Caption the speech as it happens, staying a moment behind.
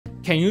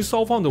Can you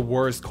solve on the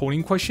worst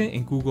coding question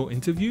in Google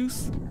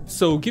interviews?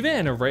 So given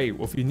an array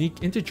with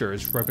unique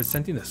integers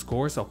representing the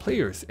scores of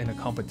players in a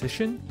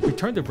competition,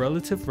 return the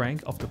relative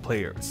rank of the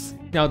players.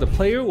 Now the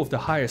player with the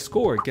highest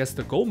score gets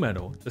the gold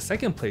medal, the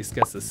second place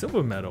gets the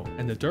silver medal,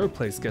 and the third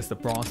place gets the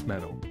bronze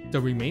medal.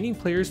 The remaining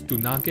players do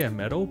not get a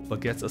medal but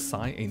gets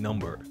assigned a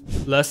number.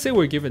 Let's say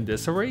we're given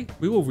this array,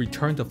 we will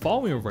return the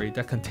following array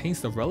that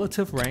contains the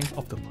relative rank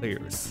of the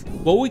players.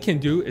 What we can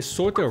do is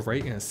sort the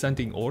array in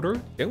ascending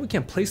order, then we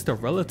can place the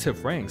relative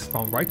ranks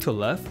from right to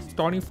left,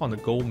 starting from the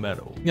gold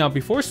medal. Now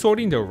before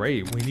sorting the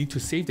array, we need to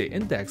save the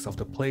index of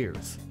the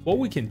players. What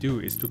we can do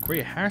is to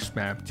create a hash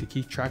map to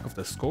keep track of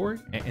the score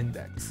and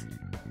index.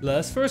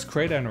 Let's first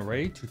create an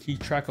array to keep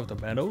track of the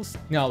medals.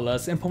 Now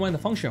let's implement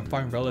the function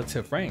find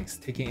relative ranks,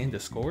 taking in the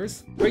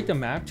scores, create the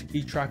map to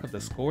keep track of the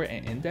score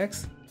and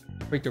index,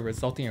 create the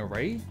resulting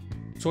array,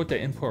 sort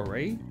the input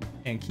array,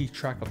 and keep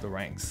track of the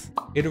ranks.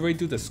 Iterate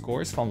through the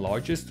scores from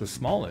largest to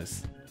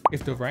smallest.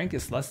 If the rank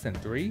is less than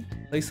 3,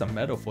 place a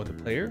medal for the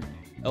player,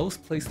 else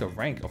place the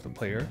rank of the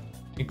player,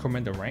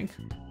 increment the rank,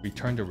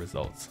 return the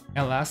results.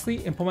 And lastly,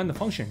 implement the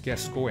function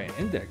getScore and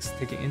index,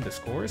 taking in the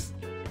scores,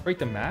 create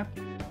the map,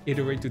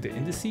 iterate through the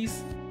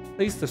indices,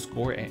 place the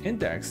score and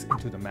index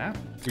into the map,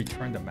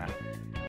 return the map.